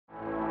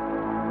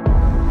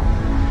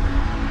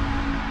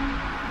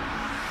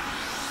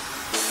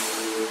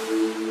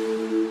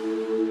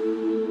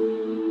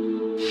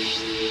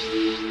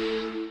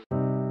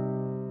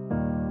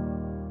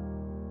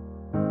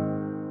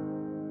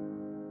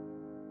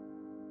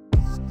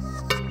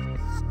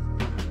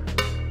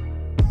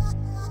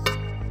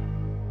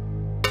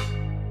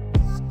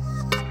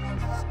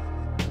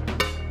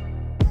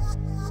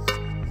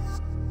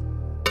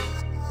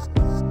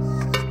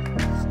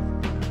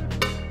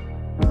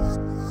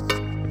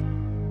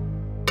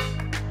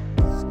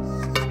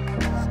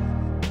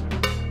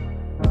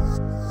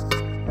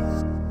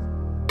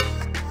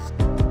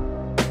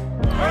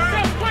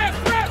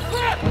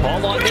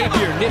time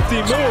here. Nifty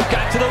move,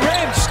 got to the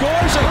rim,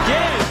 scores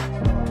again.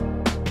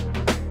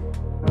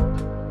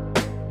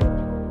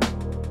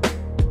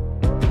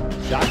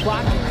 Shot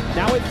clock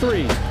now at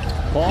 3.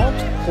 Paul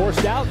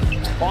forced out,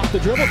 off the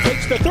dribble,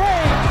 takes the 3,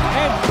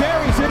 and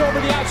buries it over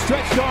the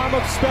outstretched arm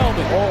of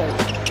Spellman.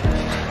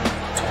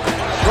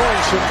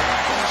 Showing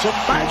some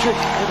magic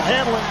in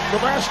handling the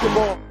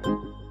basketball.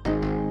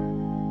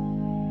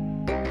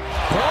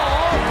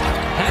 Paul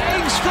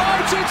hangs,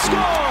 drives, and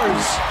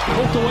scores.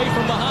 Poked away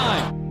from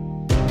behind.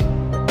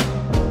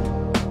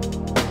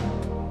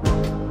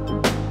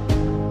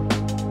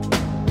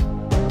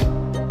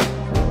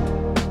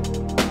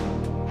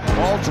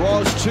 Paul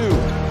draws 2.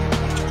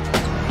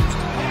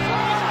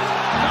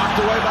 Knocked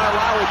away by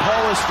Lowry.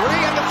 Paul is 3,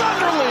 and the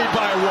Thunder lead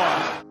by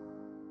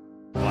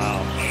 1. Wow.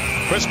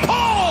 Chris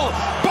Paul!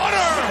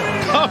 Butter!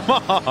 Come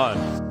on!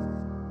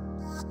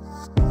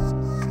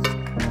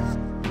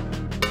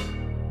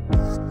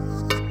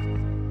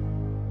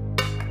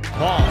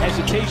 Paul,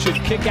 hesitation,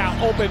 kick out,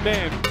 open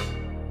man.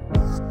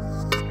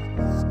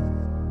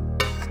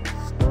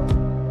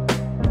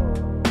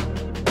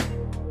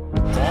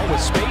 Paul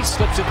with space,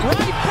 slips it right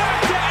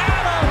back to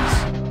Adams!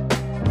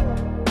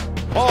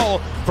 Paul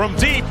from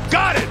deep,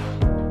 got it!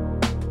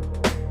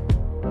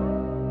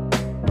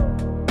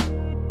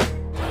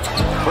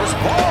 Chris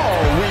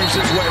Paul weaves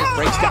his way.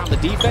 Breaks down the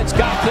defense,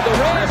 got to the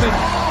rim,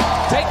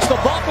 and takes the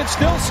bump and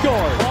still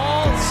scores.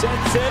 Paul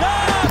sends it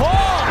up.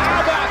 Paul,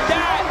 how about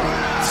that?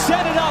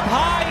 Set it up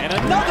high, and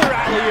another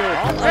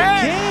alley-oop.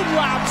 Again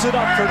lobs it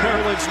up for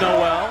Nerlens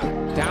Noel.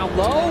 Down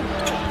low,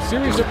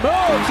 series of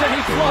moves, and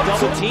he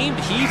floats it. Double teamed,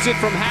 heaves it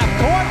from half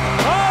court.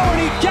 Oh, and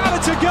he got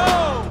it to go.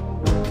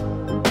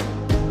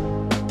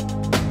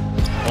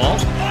 Paul,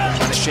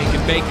 trying to shake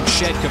and bake and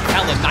shed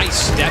Capella. Nice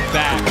step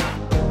back.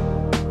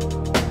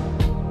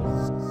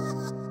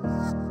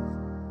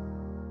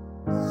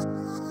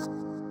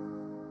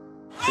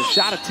 The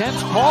shot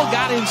attempts, Paul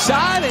got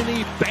inside and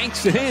he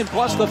banks it in,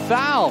 plus the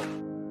foul.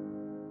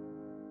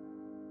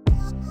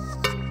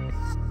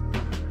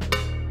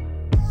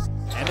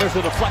 And there's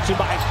a deflection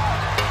by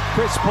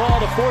Chris Paul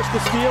to force the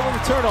steal and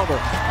the turnover.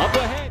 Up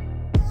ahead.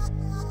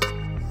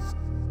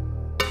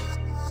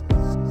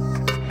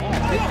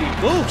 Nifty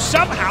move,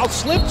 somehow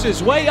slips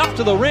his way up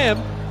to the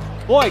rim.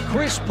 Boy,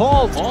 Chris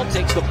Paul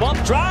takes the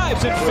bump,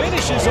 drives, and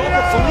finishes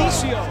over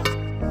Felicio.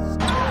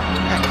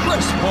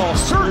 Chris Paul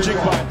surging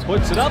by.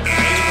 Puts it up,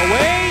 hanging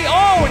away.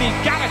 Oh, and he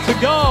got it to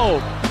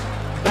go.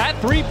 That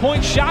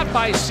three-point shot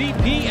by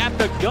CP at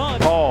the gun.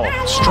 Paul,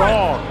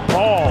 strong.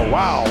 Paul,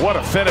 wow, what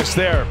a finish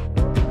there.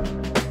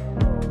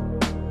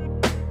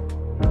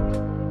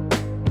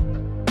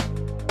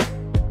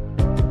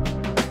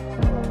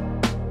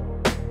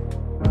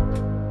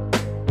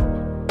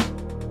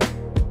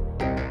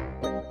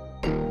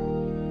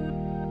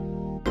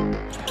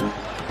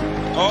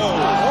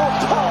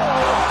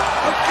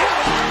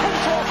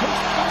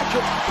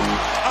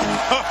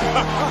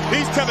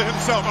 He's telling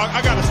himself,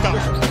 I gotta stop.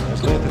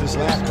 Has led to this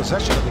last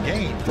possession of the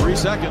game. 3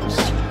 seconds.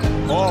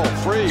 Ball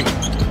free. Ching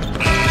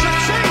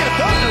it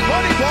done. The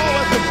running ball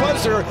at the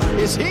buzzer.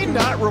 Is he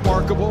not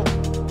remarkable?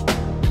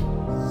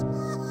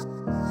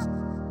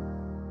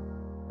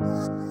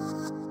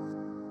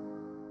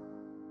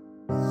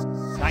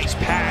 Nice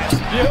pass.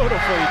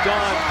 Beautifully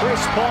done.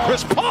 Chris Paul.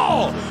 Chris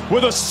Paul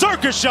with a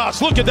circus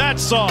shots. Look at that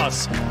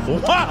sauce.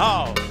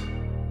 Wow.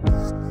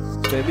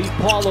 They leave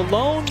Paul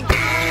alone, and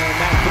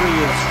that 3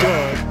 is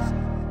good.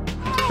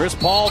 Chris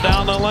Paul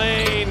down the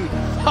lane.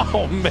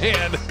 Oh,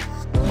 man.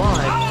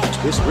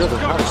 This rhythm,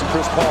 how does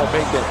Chris Paul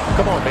make that?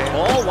 Come on, man.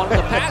 Paul wanted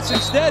the pass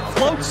instead,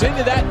 floats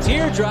into that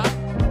teardrop.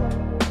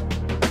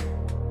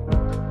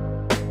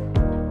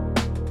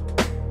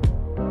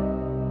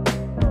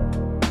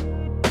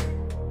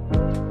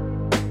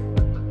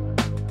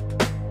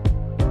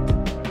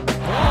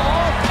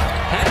 Paul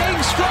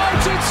hangs,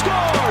 strikes, and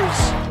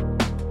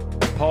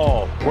scores.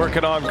 Paul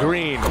working on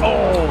Green.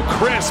 Oh,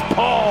 Chris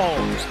Paul.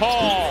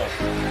 Paul.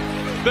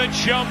 The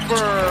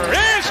jumper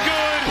is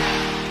good.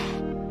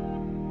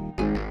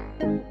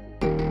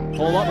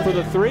 Pull up for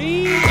the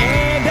 3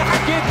 and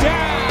knock it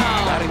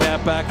down. Batting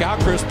that back out.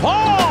 Chris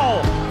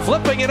Paul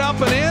flipping it up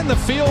and in. The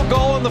field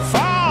goal and the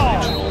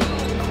foul.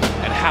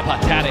 And how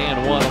about that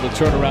and 1 on the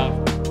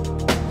turnaround?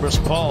 Chris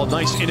Paul,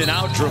 nice in and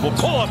out dribble.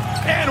 Pull up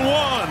and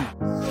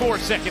 1. 4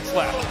 seconds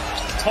left.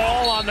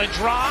 Paul on the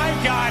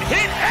drive. Got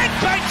hit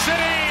and banks it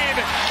in.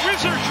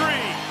 Wizard